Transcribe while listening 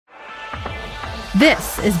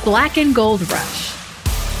This is Black and Gold Rush,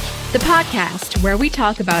 the podcast where we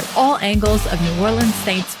talk about all angles of New Orleans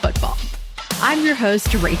Saints football. I'm your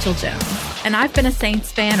host, Rachel Jones, and I've been a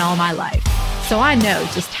Saints fan all my life, so I know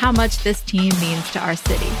just how much this team means to our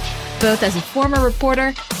city, both as a former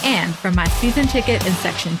reporter and from my season ticket in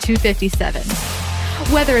Section 257.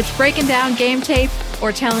 Whether it's breaking down game tape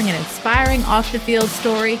or telling an inspiring off-the-field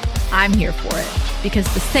story, I'm here for it,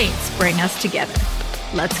 because the Saints bring us together.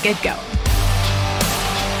 Let's get going.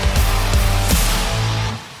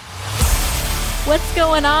 What's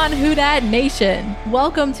going on, Who Dat Nation?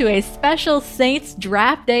 Welcome to a special Saints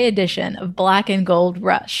Draft Day edition of Black and Gold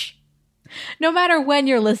Rush. No matter when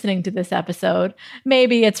you're listening to this episode,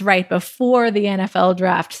 maybe it's right before the NFL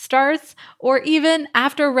draft starts or even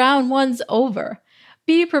after round one's over,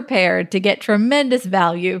 be prepared to get tremendous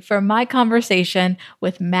value from my conversation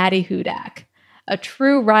with Maddie Hudak, a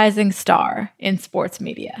true rising star in sports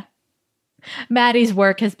media. Maddie's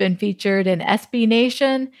work has been featured in SB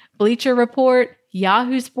Nation, Bleacher Report,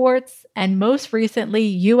 Yahoo Sports, and most recently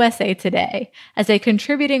USA Today as a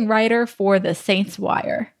contributing writer for the Saints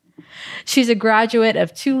Wire. She's a graduate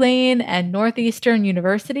of Tulane and Northeastern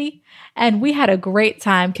University, and we had a great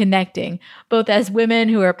time connecting, both as women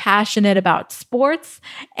who are passionate about sports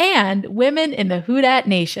and women in the Who Dat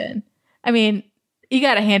Nation. I mean, you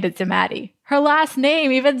gotta hand it to Maddie. Her last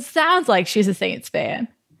name even sounds like she's a Saints fan.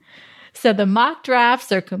 So the mock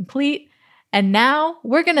drafts are complete, and now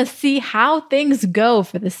we're going to see how things go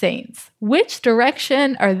for the Saints. Which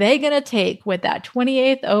direction are they going to take with that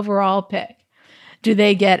 28th overall pick? Do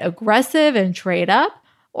they get aggressive and trade up,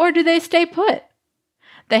 or do they stay put?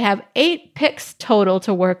 They have 8 picks total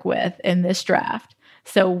to work with in this draft,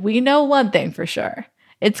 so we know one thing for sure.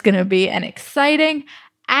 It's going to be an exciting,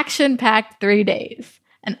 action-packed 3 days,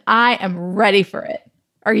 and I am ready for it.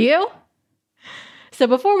 Are you? So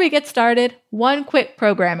before we get started, one quick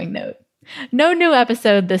programming note. No new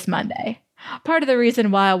episode this Monday. Part of the reason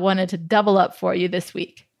why I wanted to double up for you this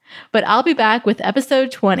week. But I'll be back with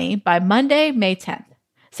episode 20 by Monday, May 10th.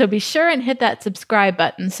 So be sure and hit that subscribe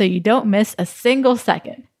button so you don't miss a single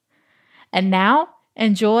second. And now,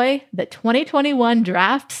 enjoy the 2021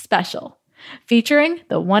 Draft Special, featuring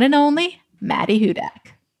the one and only Maddie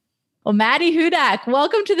Hudak. Well, Maddie Hudak,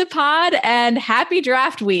 welcome to the pod and happy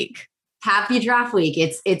draft week. Happy draft week.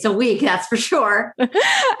 It's a week, that's for sure.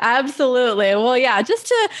 Absolutely. Well, yeah, just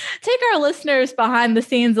to take our listeners behind the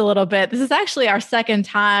scenes a little bit, this is actually our second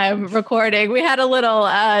time recording. We had a little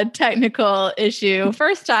technical issue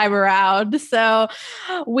first time around. So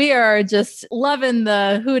we are just loving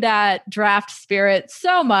the Who Dat draft spirit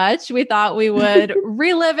so much. We thought we would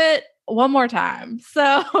relive it one more time.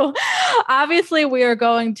 So obviously we are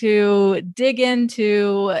going to dig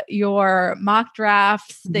into your mock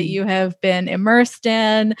drafts that you have been immersed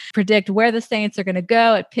in, predict where the Saints are going to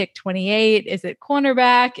go at pick 28. Is it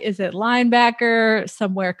cornerback? Is it linebacker?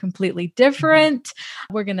 Somewhere completely different?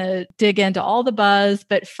 We're going to dig into all the buzz.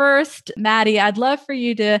 But first, Maddie, I'd love for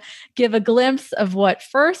you to give a glimpse of what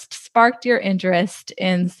first sparked your interest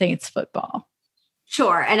in Saints football.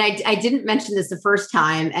 Sure. And I didn't mention this the first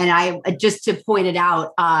time. And I just to point it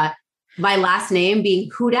out, my last name being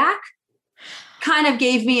Hudak kind of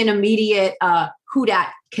gave me an immediate Hudak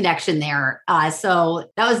connection there. So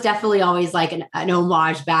that was definitely always like an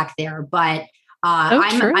homage back there. But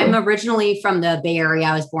I'm originally from the Bay Area.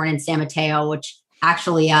 I was born in San Mateo, which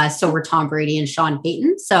actually so were Tom Brady and Sean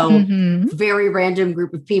Payton. So very random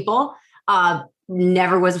group of people.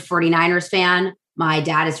 Never was a 49ers fan. My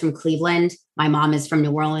dad is from Cleveland. My mom is from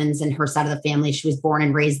New Orleans, and her side of the family, she was born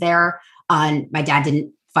and raised there. And my dad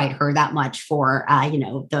didn't fight her that much for,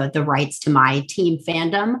 the rights to my team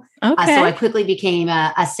fandom. Okay. So I quickly became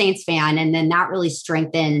a Saints fan. And then that really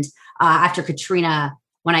strengthened after Katrina,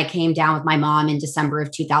 when I came down with my mom in December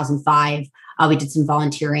of 2005. We did some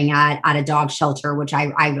volunteering at a dog shelter, which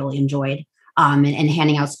I really enjoyed, and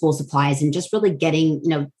handing out school supplies and just really getting,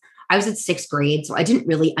 I was in 6th grade, so I didn't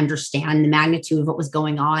really understand the magnitude of what was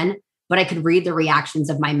going on, but I could read the reactions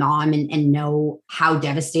of my mom and know how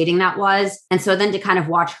devastating that was. And so then to kind of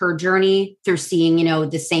watch her journey through seeing,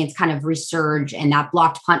 the Saints kind of resurge and that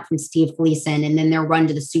blocked punt from Steve Gleason and then their run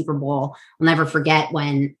to the Super Bowl. I'll never forget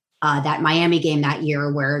when that Miami game that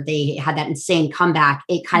year where they had that insane comeback,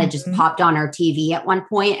 it kind of just popped on our TV at one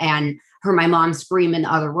point and heard my mom scream in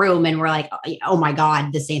the other room. And we're like, oh my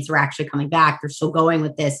God, the Saints are actually coming back. They're still going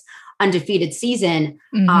with this undefeated season.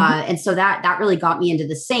 And so that really got me into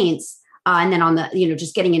the Saints. And then on the,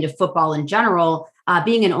 just getting into football in general,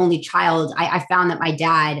 being an only child, I found that my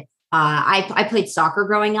dad, I played soccer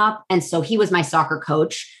growing up. And so he was my soccer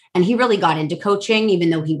coach and he really got into coaching,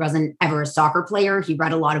 even though he wasn't ever a soccer player. He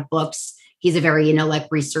read a lot of books. he's a very, like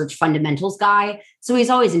research fundamentals guy. So he's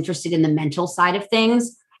always interested in the mental side of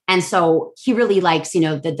things. And so he really likes,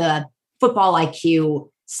 the football IQ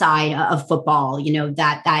side of football,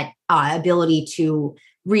 that ability to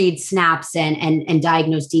read snaps and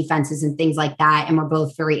diagnose defenses and things like that. And we're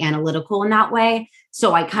both very analytical in that way.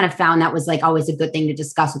 So I kind of found that was like always a good thing to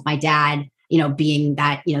discuss with my dad, being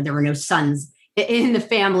that, there were no sons in the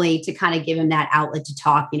family, to kind of give him that outlet to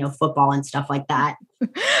talk, football and stuff like that.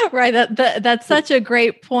 Right. That's such a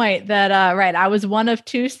great point that, right. I was one of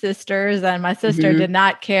two sisters, and my sister did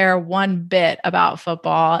not care one bit about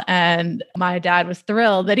football. And my dad was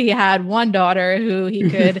thrilled that he had one daughter who he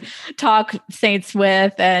could talk Saints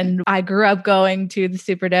with. And I grew up going to the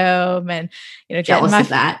Superdome and, jealous of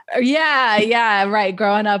that. Yeah. Right.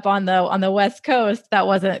 Growing up on the West Coast, that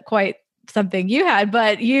wasn't quite something you had,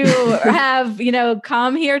 but you have,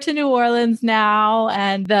 come here to New Orleans now,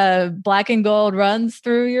 and the black and gold runs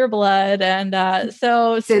through your blood. And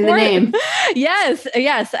so it's in the name. Yes.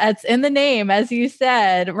 It's in the name, as you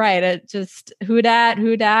said, right. It just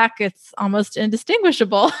Hudak, it's almost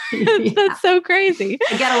indistinguishable. Yeah. That's so crazy.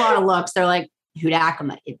 I get a lot of looks. They're like, Hudak. I'm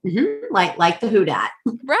like the Hudak.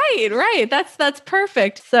 Right. That's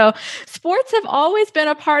perfect. So sports have always been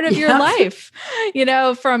a part of your life,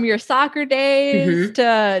 from your soccer days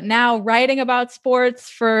to now writing about sports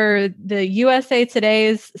for the USA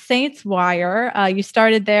Today's Saints Wire. You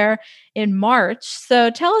started there in March. So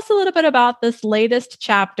tell us a little bit about this latest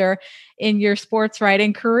chapter in your sports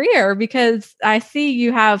writing career, because I see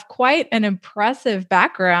you have quite an impressive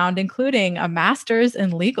background, including a master's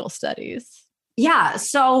in legal studies. Yeah.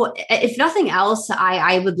 So if nothing else,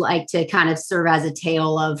 I would like to kind of serve as a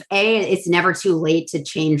tale of A, it's never too late to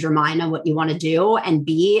change your mind on what you want to do. And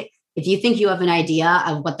B, if you think you have an idea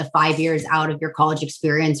of what the 5 years out of your college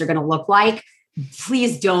experience are going to look like,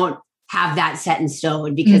 please don't have that set in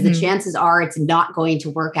stone, because the chances are it's not going to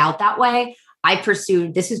work out that way.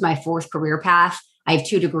 This is my fourth career path. I have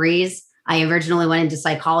 2 degrees. I originally went into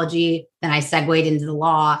psychology, then I segued into the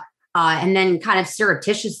law. And then kind of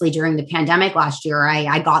surreptitiously during the pandemic last year,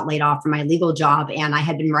 I got laid off from my legal job, and I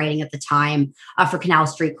had been writing at the time for Canal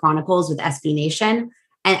Street Chronicles with SB Nation.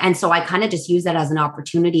 And so I kind of just used that as an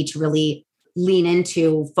opportunity to really lean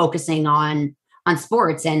into focusing on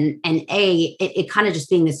sports and it kind of just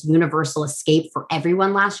being this universal escape for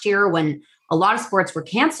everyone last year, when a lot of sports were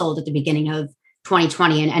canceled at the beginning of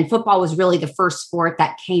 2020. And football was really the first sport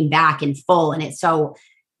that came back in full. And so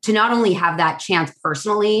to not only have that chance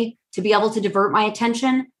personally to be able to divert my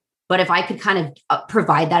attention, but if I could kind of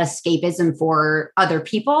provide that escapism for other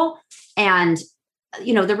people. And,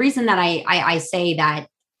 the reason that I say that,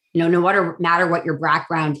 no matter what your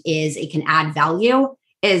background is, it can add value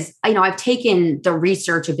is, I've taken the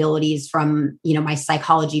research abilities from, my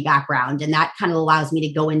psychology background, and that kind of allows me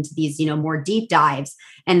to go into these, more deep dives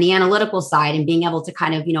and the analytical side, and being able to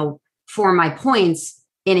kind of, form my points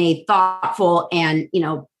in a thoughtful and,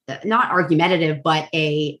 not argumentative, but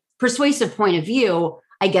a persuasive point of view.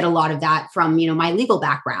 I get a lot of that from, my legal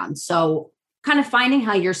background. So kind of finding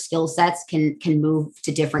how your skill sets can move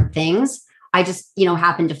to different things. I just,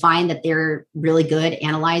 happen to find that they're really good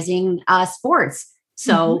analyzing sports.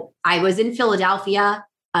 So I was in Philadelphia.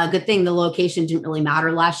 Good thing the location didn't really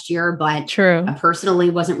matter last year, but True. I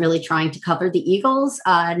personally wasn't really trying to cover the Eagles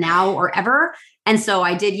now or ever. And so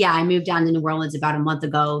I did. Yeah, I moved down to New Orleans about a month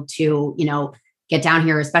ago to, get down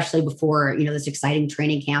here, especially before, this exciting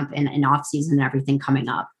training camp and off season and everything coming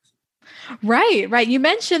up. Right. You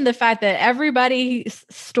mentioned the fact that everybody's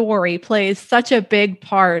story plays such a big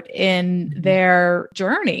part in their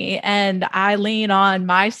journey. And I lean on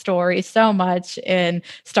my story so much in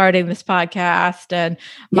starting this podcast, and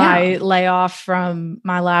my layoff from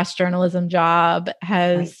my last journalism job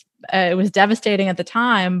has it was devastating at the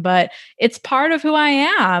time, but it's part of who I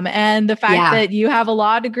am. And the fact that you have a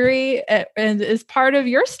law degree is part of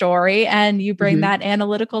your story, and you bring that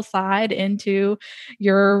analytical side into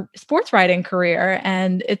your sports writing career.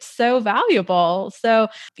 And it's so valuable. So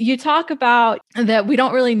you talk about that we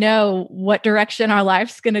don't really know what direction our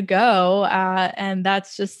life's going to go. And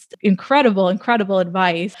that's just incredible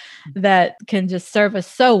advice that can just serve us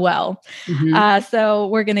so well. So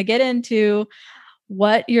we're going to get into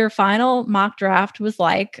what your final mock draft was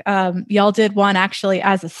like. Y'all did one actually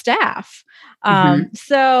as a staff.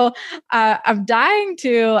 So I'm dying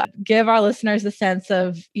to give our listeners a sense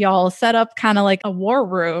of y'all set up kind of like a war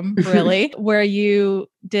room, really, where you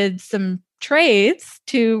did some trades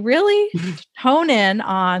to really hone in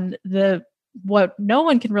on what no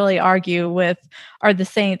one can really argue with are the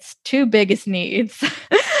Saints' 2 biggest needs.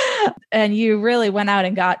 And you really went out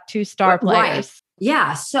and got 2 star players.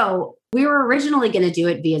 Yeah. So we were originally going to do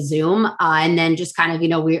it via Zoom. And then just kind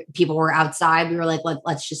of, people were outside. We were like,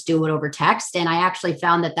 let's just do it over text. And I actually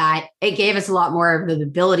found that it gave us a lot more of the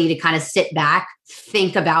ability to kind of sit back,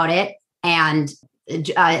 think about it. And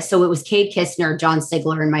so it was Cade Kistner, John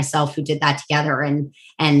Sigler, and myself who did that together. And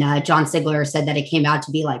John Sigler said that it came out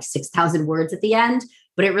to be like 6,000 words at the end.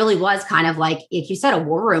 But it really was kind of like you said, a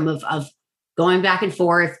war room of going back and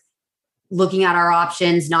forth, looking at our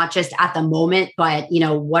options, not just at the moment, but,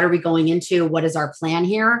 what are we going into? What is our plan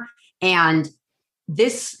here? And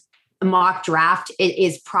this mock draft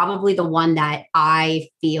is probably the one that I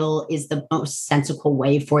feel is the most sensible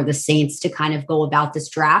way for the Saints to kind of go about this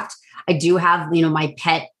draft. I do have, my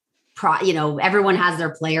pet, everyone has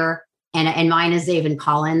their player and mine is Zaven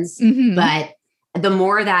Collins. Mm-hmm. But the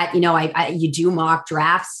more that, you do mock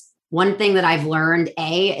drafts, one thing that I've learned,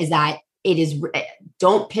 is that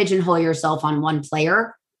don't pigeonhole yourself on one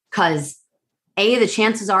player, because the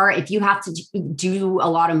chances are if you have to do a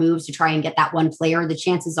lot of moves to try and get that one player, the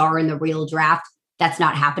chances are in the real draft, that's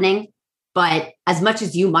not happening. But as much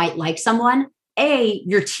as you might like someone,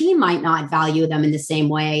 your team might not value them in the same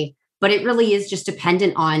way, but it really is just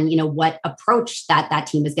dependent on, what approach that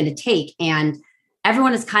team is going to take. And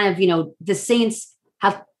everyone is kind of, the Saints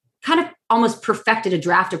have kind of almost perfected a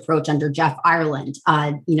draft approach under Jeff Ireland,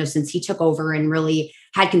 since he took over and really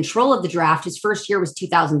had control of the draft. His first year was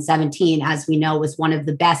 2017, as we know, was one of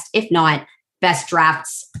the best, if not best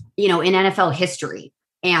drafts, in NFL history.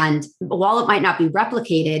 And while it might not be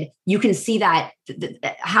replicated, you can see that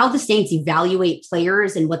how the Saints evaluate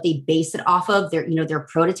players and what they base it off of, their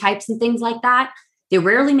prototypes and things like that. They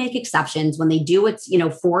rarely make exceptions. When they do, it's,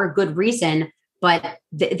 for a good reason. But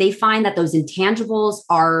they find that those intangibles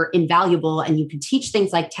are invaluable, and you can teach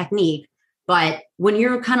things like technique. But when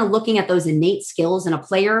you're kind of looking at those innate skills in a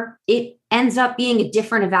player, it ends up being a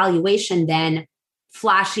different evaluation than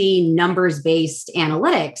flashy numbers-based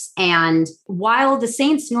analytics. And while the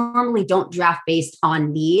Saints normally don't draft based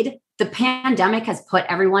on need, the pandemic has put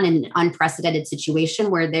everyone in an unprecedented situation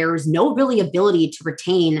where there's no really ability to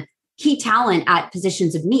retain key talent at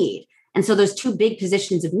positions of need. And so those two big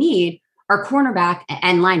positions of need are cornerback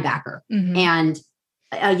and linebacker. Mm-hmm. And,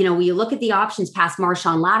 when you look at the options past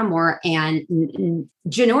Marshawn Lattimore, and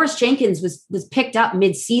Janoris Jenkins was picked up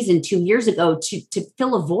mid-season 2 years ago to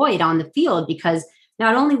fill a void on the field, because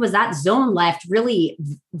not only was that zone left really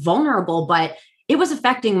vulnerable, but it was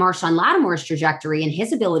affecting Marshawn Lattimore's trajectory and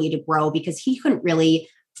his ability to grow, because he couldn't really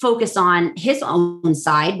focus on his own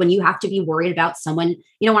side when you have to be worried about someone.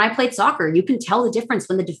 When I played soccer, you can tell the difference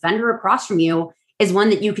when the defender across from you is one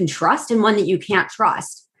that you can trust and one that you can't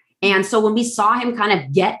trust. And so when we saw him kind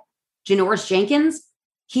of get Janoris Jenkins,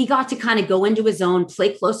 he got to kind of go into his own,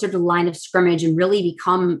 play closer to the line of scrimmage, and really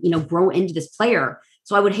become, grow into this player.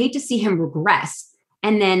 So I would hate to see him regress.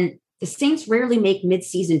 And then the Saints rarely make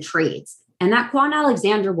midseason trades. And that Quan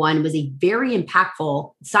Alexander one was a very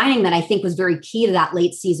impactful signing that I think was very key to that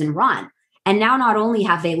late season run. And now not only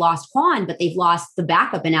have they lost Quan, but they've lost the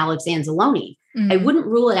backup in Alex Anzalone. Mm-hmm. I wouldn't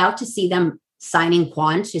rule it out to see them signing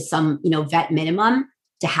Quan to some, vet minimum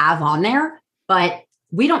to have on there, but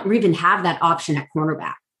we don't even have that option at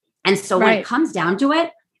cornerback. And so when it comes down to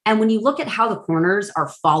it, and when you look at how the corners are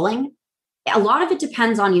falling, a lot of it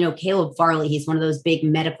depends on, Caleb Farley. He's one of those big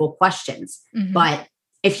medical questions. Mm-hmm. But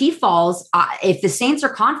if he falls, if the Saints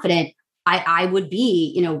are confident, I would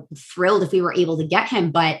be, thrilled if we were able to get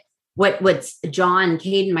him. But what John,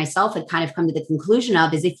 Cade, and myself had kind of come to the conclusion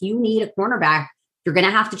of is if you need a cornerback, you're going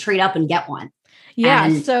to have to trade up and get one.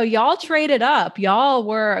 Yeah. So y'all traded up. Y'all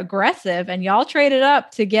were aggressive, and y'all traded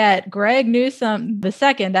up to get Greg Newsome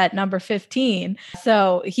II at number 15.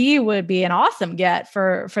 So he would be an awesome get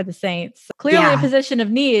for the Saints. Clearly a position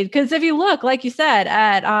of need, because if you look, like you said,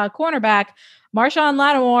 at cornerback, Marshawn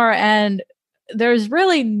Lattimore, and there's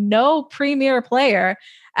really no premier player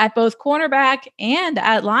at both cornerback and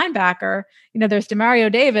at linebacker. There's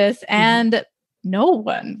Demario Davis and no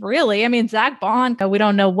one really. I mean, Zach Bond, we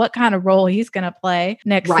don't know what kind of role he's going to play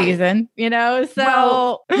next season, so.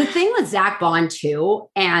 Well, the thing with Zach Bond too,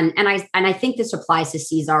 and I think this applies to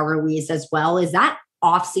Cesar Ruiz as well, is that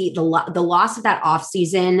offseason, the loss of that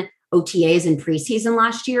offseason OTAs and preseason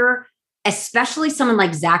last year, especially someone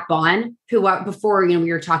like Zach Bond, who before,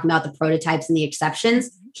 we were talking about the prototypes and the exceptions.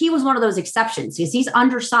 He was one of those exceptions because he's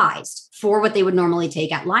undersized for what they would normally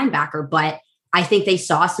take at linebacker, but I think they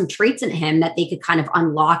saw some traits in him that they could kind of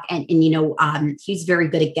unlock. And he's very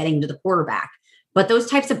good at getting to the quarterback. But those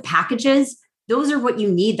types of packages, those are what you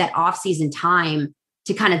need that offseason time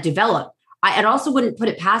to kind of develop. I also wouldn't put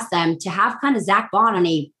it past them to have kind of Zach Bond on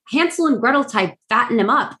a Hansel and Gretel type, fatten him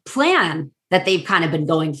up plan that they've kind of been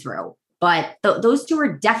going through. but those two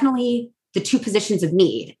are definitely the two positions of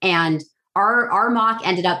need. And our mock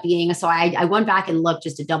ended up being, so I went back and looked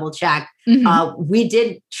just to double check. We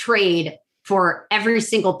did trade for every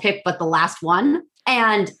single pick but the last one.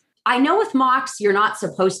 And I know with mocks, you're not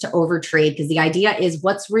supposed to overtrade because the idea is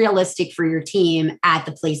what's realistic for your team at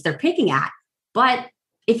the place they're picking at. But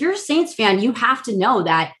if you're a Saints fan, you have to know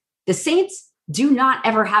that the Saints do not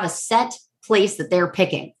ever have a set place that they're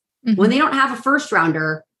picking. When they don't have a first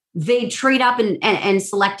rounder, they trade up and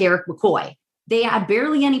select Erik McCoy. They had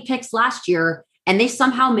barely any picks last year, and they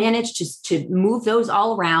somehow managed to move those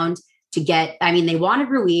all around to get, I mean, they wanted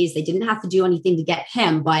Ruiz. They didn't have to do anything to get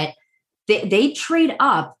him, but they trade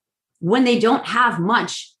up when they don't have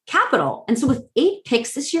much capital. And so with 8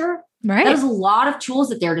 picks this year, that is a lot of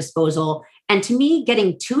tools at their disposal. And to me,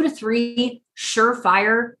 getting 2 to 3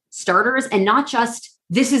 surefire starters, and not just,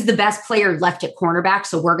 this is the best player left at cornerback,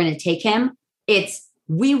 so we're going to take him. It's,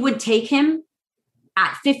 we would take him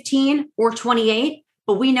at 15 or 28,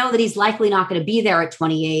 but we know that he's likely not going to be there at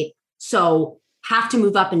 28. So have to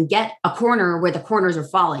move up and get a corner where the corners are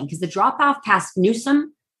falling, because the drop off past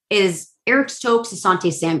Newsome is Eric Stokes,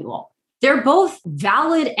 Asante Samuel. They're both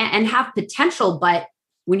valid and have potential, but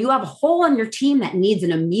when you have a hole on your team that needs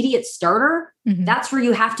an immediate starter, that's where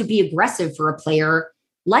you have to be aggressive for a player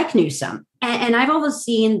like Newsome. And I've always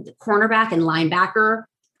seen the cornerback and linebacker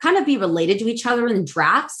kind of be related to each other in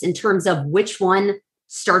drafts in terms of which one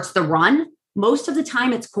starts the run. Most of the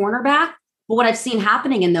time it's cornerback, but what I've seen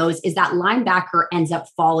happening in those is that linebacker ends up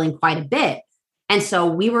falling quite a bit. And so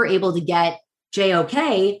we were able to get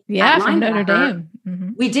JOK from Notre Dame.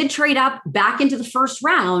 We did trade up back into the first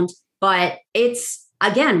round, but it's,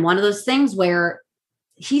 again, one of those things where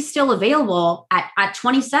he's still available at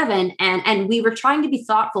 27. And we were trying to be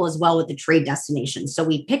thoughtful as well with the trade destination. So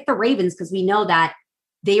we picked the Ravens because we know that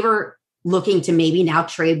they were looking to maybe now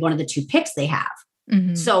trade one of the 2 picks they have.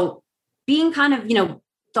 So being kind of,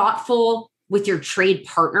 thoughtful with your trade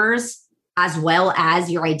partners as well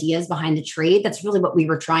as your ideas behind the trade, that's really what we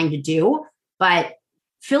were trying to do. But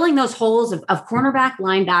filling those holes of cornerback,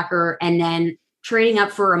 linebacker, and then trading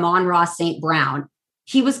up for Amon-Ra St. Brown.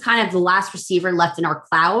 He was kind of the last receiver left in our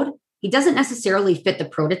cloud. He doesn't necessarily fit the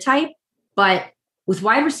prototype, but with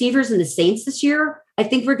wide receivers in the Saints this year, I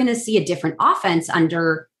think we're going to see a different offense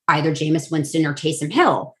under either Jameis Winston or Taysom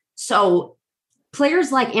Hill. So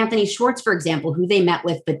players like Anthony Schwartz, for example, who they met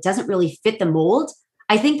with but doesn't really fit the mold,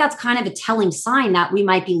 I think that's kind of a telling sign that we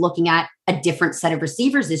might be looking at a different set of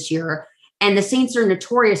receivers this year. And the Saints are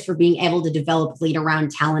notorious for being able to develop lead around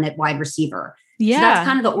talent at wide receiver. Yeah. So that's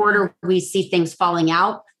kind of the order we see things falling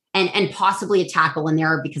out, and possibly a tackle in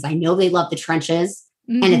there, because I know they love the trenches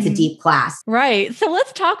and it's a deep class. Right. So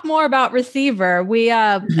let's talk more about receiver.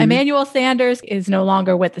 Emmanuel Sanders is no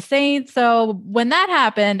longer with the Saints. So when that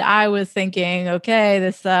happened, I was thinking, okay,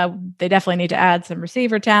 they definitely need to add some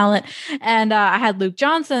receiver talent. And I had Luke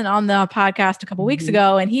Johnson on the podcast a couple weeks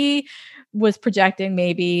ago, and he was projecting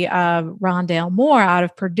maybe Rondale Moore out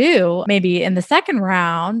of Purdue, maybe in the second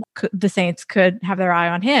round, the Saints could have their eye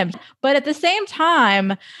on him. But at the same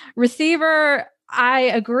time, receiver, I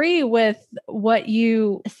agree with what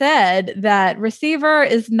you said, that receiver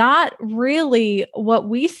is not really what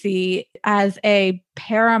we see as a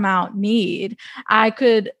paramount need. I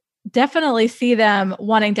could definitely see them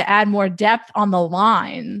wanting to add more depth on the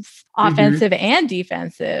lines, offensive and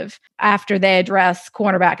defensive, after they address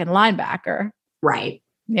cornerback and linebacker. Right.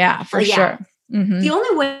 Yeah, for sure. The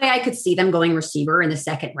only way I could see them going receiver in the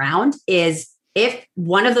second round is if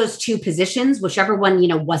one of those 2 positions, whichever one,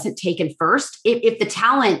 wasn't taken first, if the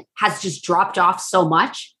talent has just dropped off so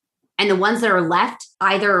much, and the ones that are left,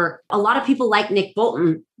 either a lot of people like Nick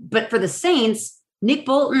Bolton, but for the Saints, Nick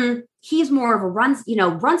Bolton, he's more of a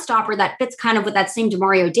run stopper that fits kind of with that same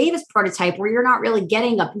Demario Davis prototype, where you're not really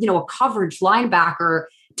getting a coverage linebacker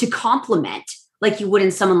to complement like you would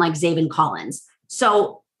in someone like Zaven Collins.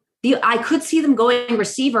 So I could see them going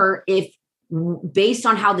receiver if, based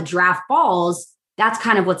on how the draft falls, that's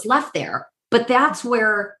kind of what's left there. But that's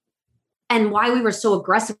where, and why we were so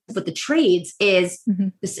aggressive with the trades is,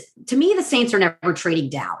 to me, the Saints are never trading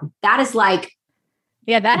down. That is like,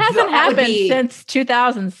 yeah, that hasn't happened since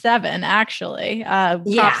 2007, actually.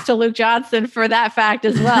 Props to Luke Johnson for that fact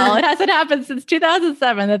as well. It hasn't happened since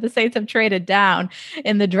 2007 that the Saints have traded down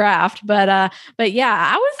in the draft. But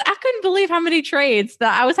yeah, I couldn't believe how many trades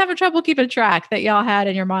that I was having trouble keeping track that y'all had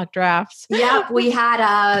in your mock drafts. Yeah, we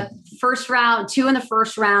had first round, 2 in the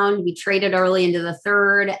first round. We traded early into the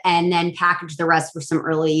third, and then packaged the rest for some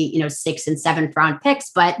early, 6th and 7th round picks.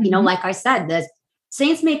 But like I said, the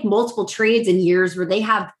Saints make multiple trades in years where they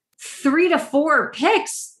have 3 to 4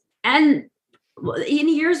 picks, and in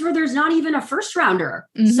years where there's not even a first rounder.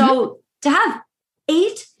 Mm-hmm. So to have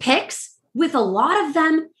 8 picks with a lot of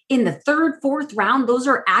them in the 3rd, 4th round, those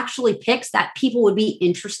are actually picks that people would be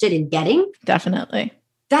interested in getting. Definitely.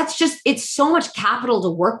 That's just, it's so much capital to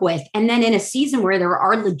work with. And then in a season where there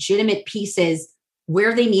are legitimate pieces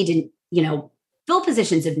where they need to, fill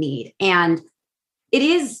positions of need. And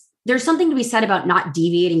there's something to be said about not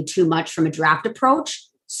deviating too much from a draft approach.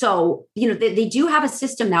 So, they do have a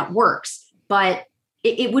system that works, but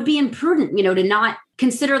it would be imprudent, to not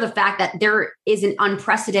consider the fact that there is an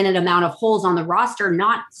unprecedented amount of holes on the roster,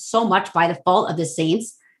 not so much by the fault of the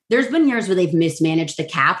Saints. There's been years where they've mismanaged the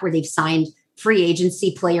cap, where they've signed free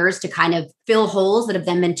agency players to kind of fill holes that have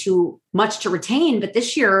then been too much to retain. But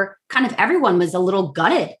this year, kind of everyone was a little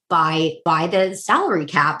gutted by the salary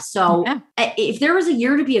cap. So if there was a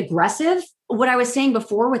year to be aggressive, what I was saying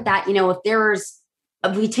before with that,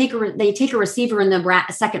 if they take a receiver in the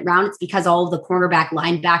second round, it's because all of the cornerback,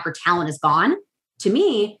 linebacker talent is gone. To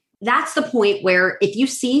me, that's the point where if you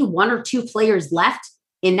see 1 or 2 players left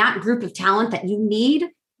in that group of talent that you need,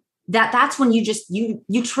 that's when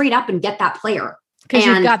you trade up and get that player. Because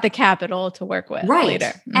you've got the capital to work with later.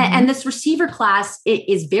 Mm-hmm. And this receiver class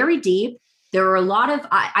is very deep. There are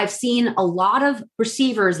I've seen a lot of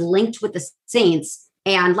receivers linked with the Saints.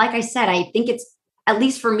 And like I said, I think it's, at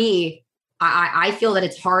least for me, I feel that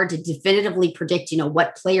it's hard to definitively predict,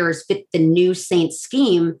 what players fit the new Saints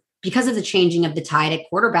scheme because of the changing of the tide at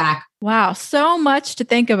quarterback. Wow, so much to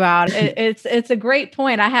think about. It's a great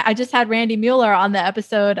point. I just had Randy Mueller on the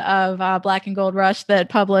episode of Black and Gold Rush that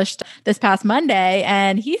published this past Monday,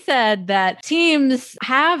 and he said that teams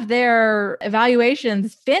have their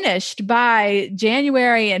evaluations finished by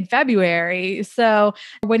January and February. So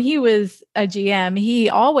when he was a GM, he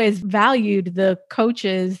always valued the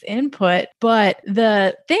coach's input, but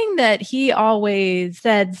the thing that he always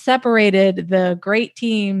said separated the great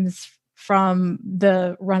teams from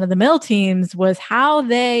the run-of-the-mill teams was how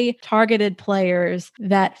they targeted players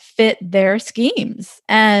that fit their schemes.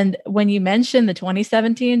 And when you mentioned the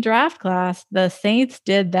 2017 draft class, the Saints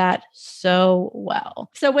did that so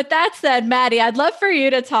well. So with that said, Maddie, I'd love for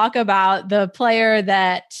you to talk about the player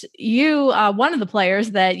that one of the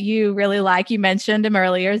players that you really like. You mentioned him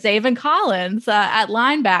earlier, Zaven Collins at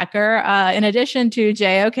linebacker, in addition to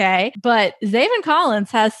JOK. But Zaven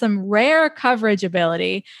Collins has some rare coverage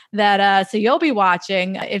ability that so you'll be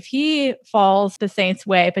watching if he falls the Saints'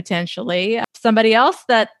 way, potentially. Somebody else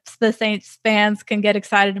that the Saints fans can get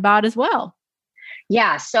excited about as well.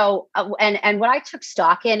 Yeah. So, and what I took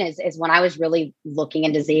stock in is when I was really looking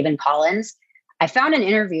into Zaven Collins, I found an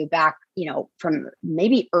interview back, from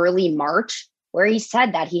maybe early March, where he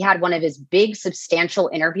said that he had one of his big, substantial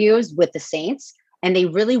interviews with the Saints. And they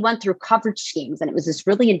really went through coverage schemes, and it was this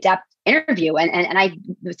really in-depth interview. And I,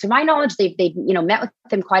 to my knowledge, they've met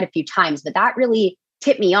with him quite a few times, but that really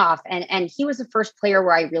tipped me off. And he was the first player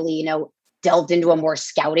where I really, delved into a more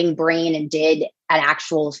scouting brain and did an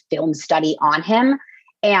actual film study on him.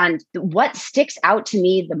 And what sticks out to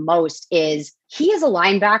me the most is he is a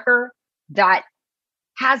linebacker that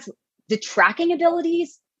has the tracking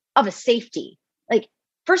abilities of a safety. Like,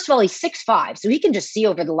 first of all, he's 6'5", so he can just see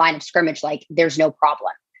over the line of scrimmage like there's no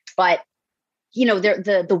problem. But,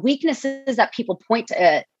 the weaknesses that people point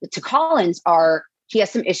to Collins are he has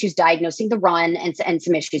some issues diagnosing the run and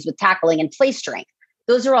some issues with tackling and play strength.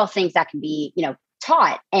 Those are all things that can be,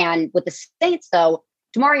 taught. And with the Saints, though,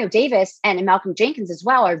 Demario Davis and Malcolm Jenkins as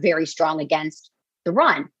well are very strong against the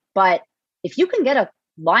run. But if you can get a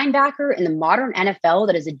linebacker in the modern NFL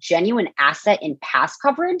that is a genuine asset in pass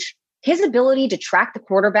coverage, his ability to track the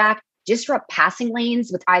quarterback, disrupt passing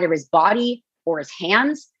lanes with either his body or his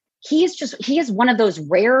hands, he is one of those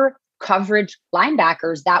rare coverage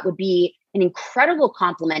linebackers that would be an incredible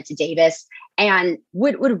complement to Davis and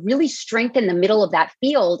would really strengthen the middle of that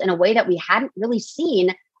field in a way that we hadn't really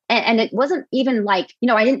seen. And it wasn't even like,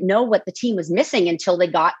 I didn't know what the team was missing until they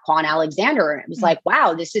got Quan Alexander. And it was like,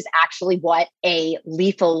 wow, this is actually what a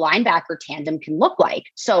lethal linebacker tandem can look like.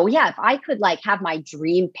 So yeah, if I could have my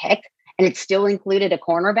dream pick and it still included a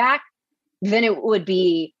cornerback, then it would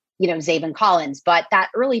be, Zaven Collins. But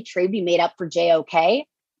that early trade we made up for JOK,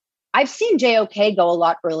 I've seen JOK go a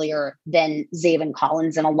lot earlier than Zaven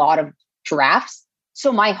Collins in a lot of drafts.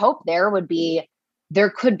 So my hope there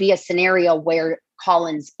could be a scenario where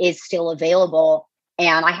Collins is still available.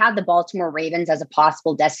 And I had the Baltimore Ravens as a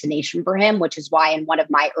possible destination for him, which is why in one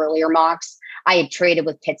of my earlier mocks, I had traded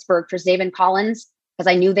with Pittsburgh for Zaven Collins because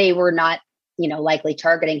I knew they were not, likely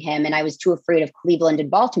targeting him. And I was too afraid of Cleveland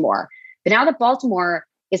and Baltimore. But now that Baltimore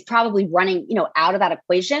is probably running, out of that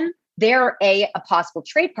equation, they're a possible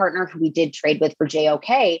trade partner who we did trade with for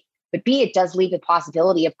JOK. But B, it does leave the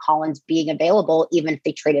possibility of Collins being available, even if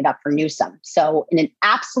they traded up for Newsome. So in an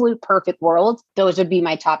absolute perfect world, those would be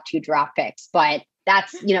my top 2 draft picks. But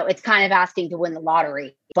that's, it's kind of asking to win the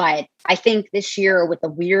lottery. But I think this year, with the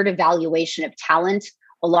weird evaluation of talent,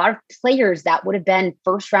 a lot of players that would have been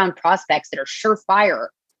first round prospects that are surefire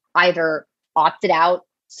either opted out,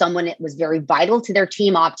 someone that was very vital to their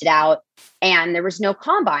team opted out, and there was no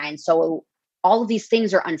combine. So all of these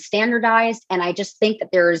things are unstandardized. And I just think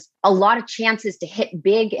that there's a lot of chances to hit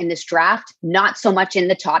big in this draft, not so much in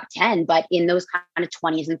the top 10, but in those kind of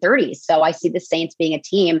 20s and 30s. So I see the Saints being a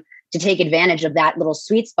team to take advantage of that little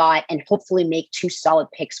sweet spot and hopefully make 2 solid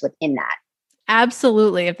picks within that.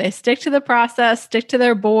 Absolutely. If they stick to the process, stick to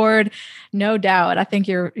their board, no doubt. I think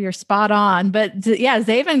you're spot on. But yeah,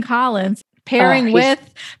 Zaven Collins pairing with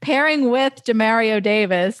Demario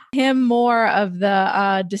Davis, him more of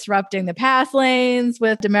the disrupting the pass lanes,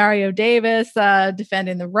 with Demario Davis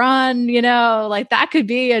defending the run, like that could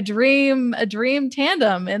be a dream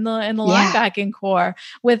tandem in the linebacking core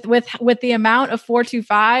with the amount of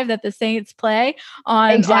 4-2-5 that the Saints play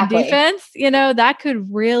on defense. That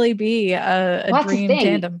could really be a dream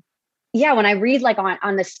tandem. Yeah, when I read like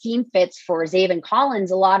on the scheme fits for Zaven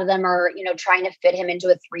Collins, a lot of them are, trying to fit him into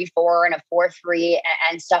a 3-4 and a 4-3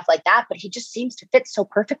 and stuff like that. But he just seems to fit so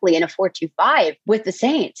perfectly in a 4-2-5 with the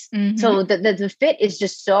Saints. Mm-hmm. So the fit is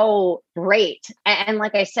just so great. And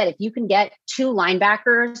like I said, if you can get 2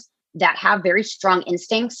 linebackers that have very strong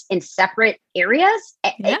instincts in separate areas,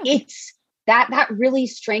 it's that really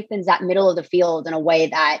strengthens that middle of the field in a way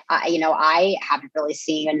that I haven't really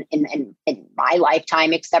seen in my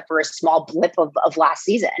lifetime, except for a small blip of last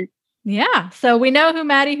season. Yeah. So we know who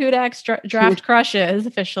Maddie Hudak's draft crush is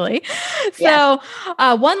officially. So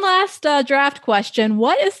one last draft question.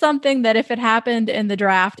 What is something that if it happened in the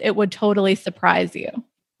draft, it would totally surprise you?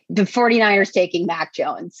 The 49ers taking Mac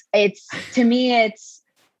Jones. To me, it's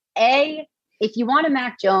if you want a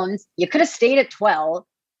Mac Jones, you could have stayed at 12.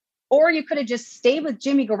 Or you could have just stayed with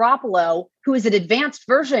Jimmy Garoppolo, who is an advanced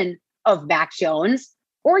version of Mac Jones,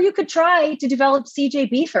 or you could try to develop CJ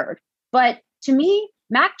Beathard. But to me,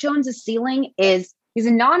 Mac Jones's ceiling is he's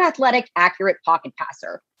a non-athletic, accurate pocket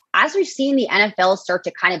passer. As we've seen the NFL start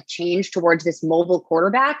to kind of change towards this mobile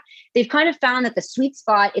quarterback, they've kind of found that the sweet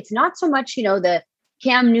spot, it's not so much, the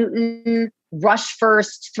Cam Newton, rush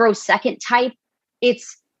first, throw second type.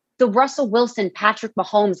 It's the Russell Wilson, Patrick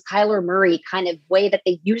Mahomes, Kyler Murray kind of way that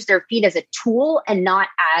they use their feet as a tool and not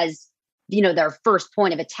as, their first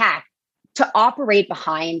point of attack to operate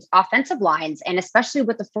behind offensive lines. And especially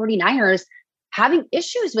with the 49ers having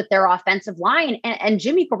issues with their offensive line and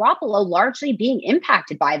Jimmy Garoppolo largely being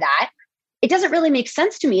impacted by that, it doesn't really make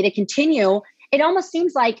sense to me to continue. It almost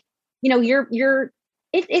seems like,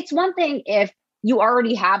 it's one thing if you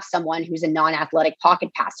already have someone who's a non-athletic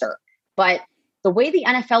pocket passer, but the way the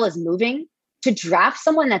NFL is moving to draft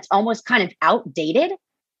someone that's almost kind of outdated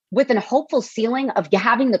with a hopeful ceiling of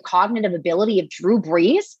having the cognitive ability of Drew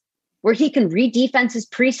Brees, where he can read defenses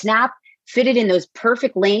pre-snap, fit it in those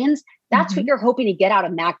perfect lanes. That's what you're hoping to get out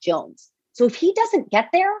of Mac Jones. So if he doesn't get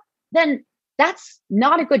there, then that's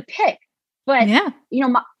not a good pick. But,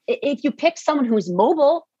 if you pick someone who's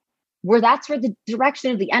mobile, that's where the direction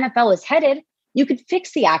of the NFL is headed, you could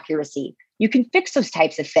fix the accuracy. You can fix those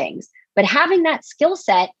types of things. But having that skill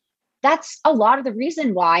set, that's a lot of the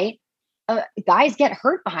reason why guys get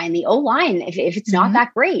hurt behind the O-line if it's not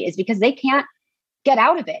that great, is because they can't get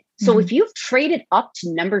out of it. So if you've traded up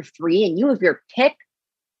to number 3 and you have your pick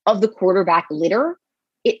of the quarterback litter,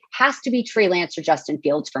 it has to be Trey Lance or Justin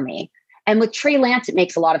Fields for me. And with Trey Lance, it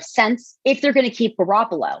makes a lot of sense if they're going to keep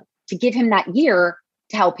Garoppolo to give him that year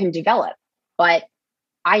to help him develop. But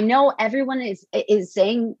I know everyone is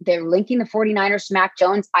saying they're linking the 49ers to Mac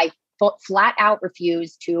Jones. I flat out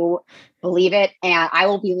refuse to believe it. And I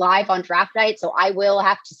will be live on draft night. So I will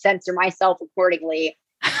have to censor myself accordingly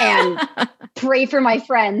and pray for my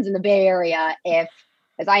friends in the Bay Area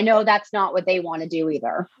as I know that's not what they want to do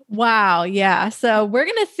either. Wow. Yeah. So we're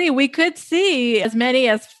going to see, we could see as many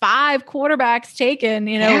as 5 quarterbacks taken,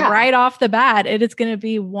 right off the bat. It is going to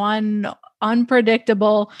be one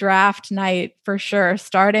unpredictable draft night for sure,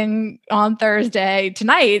 starting on Thursday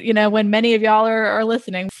tonight, when many of y'all are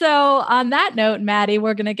listening. So on that note, Maddie,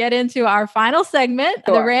 we're going to get into our final segment,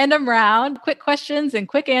 the random round, quick questions and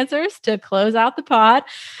quick answers to close out the pod.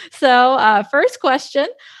 So first question,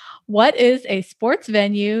 what is a sports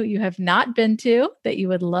venue you have not been to that you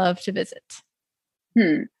would love to visit?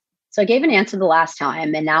 So I gave an answer the last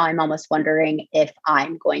time, and now I'm almost wondering if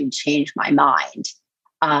I'm going to change my mind.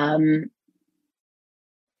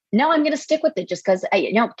 No, I'm going to stick with it just because,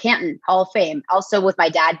 Canton, Hall of Fame. Also with my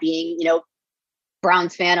dad being,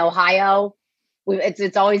 Browns fan, Ohio.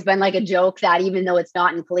 It's always been like a joke that even though it's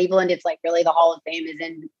not in Cleveland, it's like really the Hall of Fame is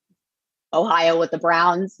in Ohio with the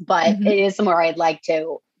Browns, but it is somewhere I'd like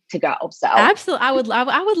to go. So absolutely.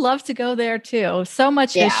 I would love to go there too. So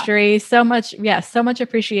much history, so much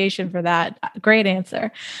appreciation for that. Great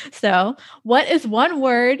answer. So what is one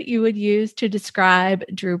word you would use to describe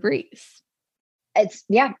Drew Brees? It's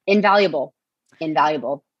invaluable.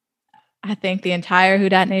 Invaluable. I think the entire Who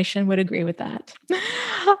Dat Nation would agree with that.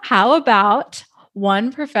 How about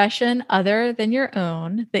one profession other than your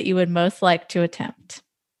own that you would most like to attempt?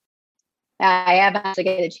 I have actually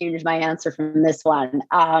got to change my answer from this one.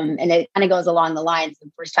 And it kind of goes along the lines of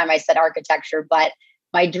the first time I said architecture, but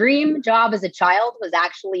my dream job as a child was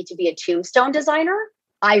actually to be a tombstone designer.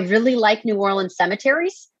 I really like New Orleans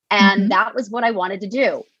cemeteries, and that was what I wanted to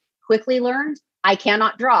do. Quickly learned I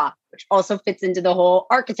cannot draw, which also fits into the whole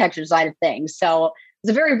architecture side of things. So I was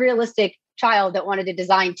a very realistic child that wanted to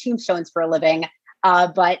design tombstones for a living.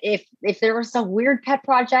 But if there was some weird pet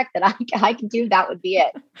project that I could do, that would be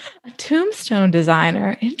it. A tombstone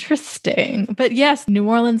designer. Interesting. But yes, New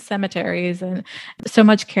Orleans cemeteries and so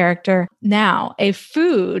much character. Now, a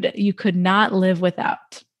food you could not live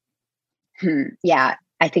without. Yeah,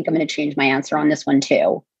 I think I'm going to change my answer on this one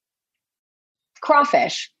too.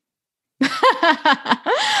 Crawfish.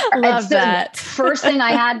 Love that. First thing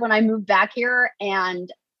I had when I moved back here, and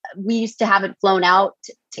we used to have it flown out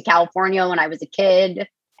to California when I was a kid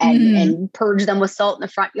and purge them with salt in the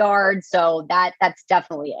front yard. So that's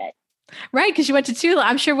definitely it. Right. Because you went to Tulane.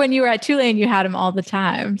 I'm sure when you were at Tulane, you had them all the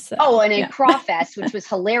time. So. Oh, and in Crawfest, which was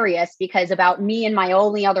hilarious because about me and my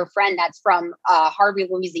only other friend that's from Harvey,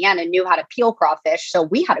 Louisiana, knew how to peel crawfish. So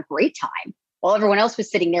we had a great time. While everyone else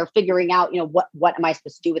was sitting there figuring out, what am I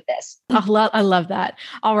supposed to do with this? I love that.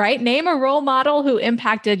 All right. Name a role model who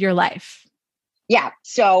impacted your life. Yeah.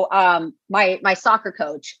 So my soccer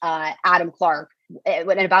coach, Adam Clark,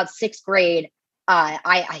 in about 6th grade,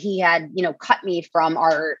 he had, cut me from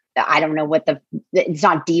our, I don't know what it's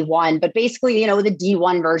not D1, but basically, the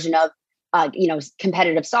D1 version of,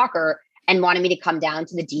 competitive soccer, and wanted me to come down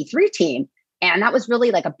to the D3 team. And that was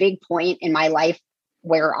really like a big point in my life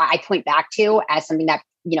where I point back to as something that,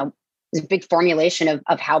 is a big formulation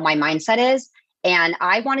of how my mindset is. And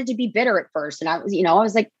I wanted to be bitter at first. And I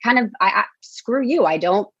was like, I screw you. I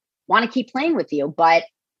don't want to keep playing with you. But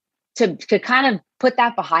to kind of put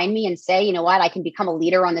that behind me and say, you know what, I can become a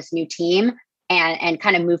leader on this new team and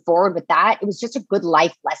kind of move forward with that. It was just a good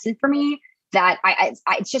life lesson for me that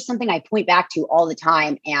it's just something I point back to all the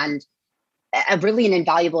time, and really an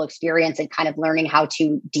invaluable experience in kind of learning how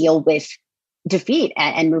to deal with defeat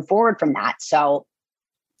and move forward from that. So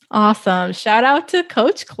awesome. Shout out to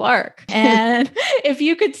Coach Clark. And if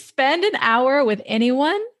you could spend an hour with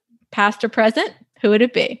anyone, past or present, who would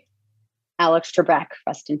it be? Alex Trebek,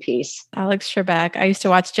 rest in peace. Alex Trebek. I used to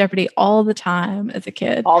watch Jeopardy all the time as a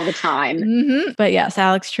kid. All the time. But yes,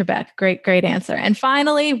 Alex Trebek. Great answer. And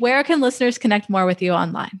finally, where can listeners connect more with you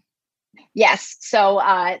online? Yes. So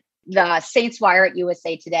the Saints Wire at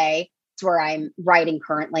USA Today is where I'm writing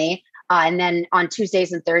currently. And then on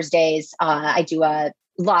Tuesdays and Thursdays, I do a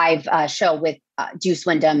live show with Deuce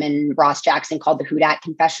Wyndham and Ross Jackson called the Who Dat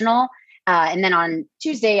Confessional. And then on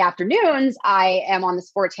Tuesday afternoons, I am on the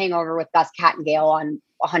Sports Hangover with Gus Kattengale on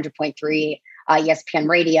 100.3 ESPN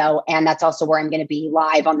Radio. And that's also where I'm going to be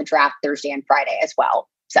live on the draft Thursday and Friday as well.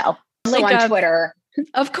 So on Twitter.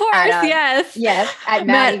 Of course, yes. Yes, at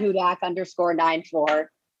Maddie Hudak _94.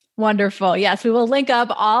 Wonderful. Yes, we will link up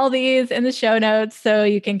all these in the show notes so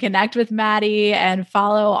you can connect with Maddie and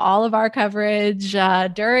follow all of our coverage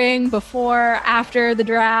during, before, after the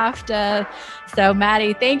draft. So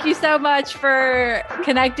Maddie, thank you so much for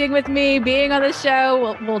connecting with me, being on the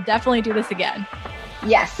show. We'll definitely do this again.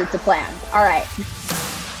 Yes, it's a plan. All right.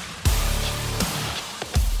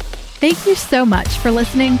 Thank you so much for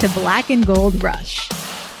listening to Black and Gold Rush.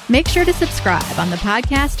 Make sure to subscribe on the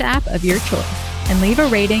podcast app of your choice and leave a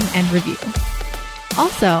rating and review.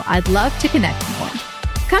 Also, I'd love to connect more.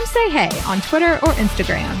 Come say hey on Twitter or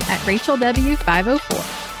Instagram at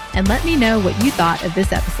RachelW504 and let me know what you thought of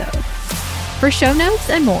this episode. For show notes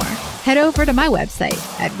and more, head over to my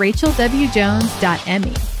website at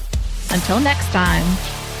rachelwjones.me. Until next time,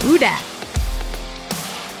 Who Dat?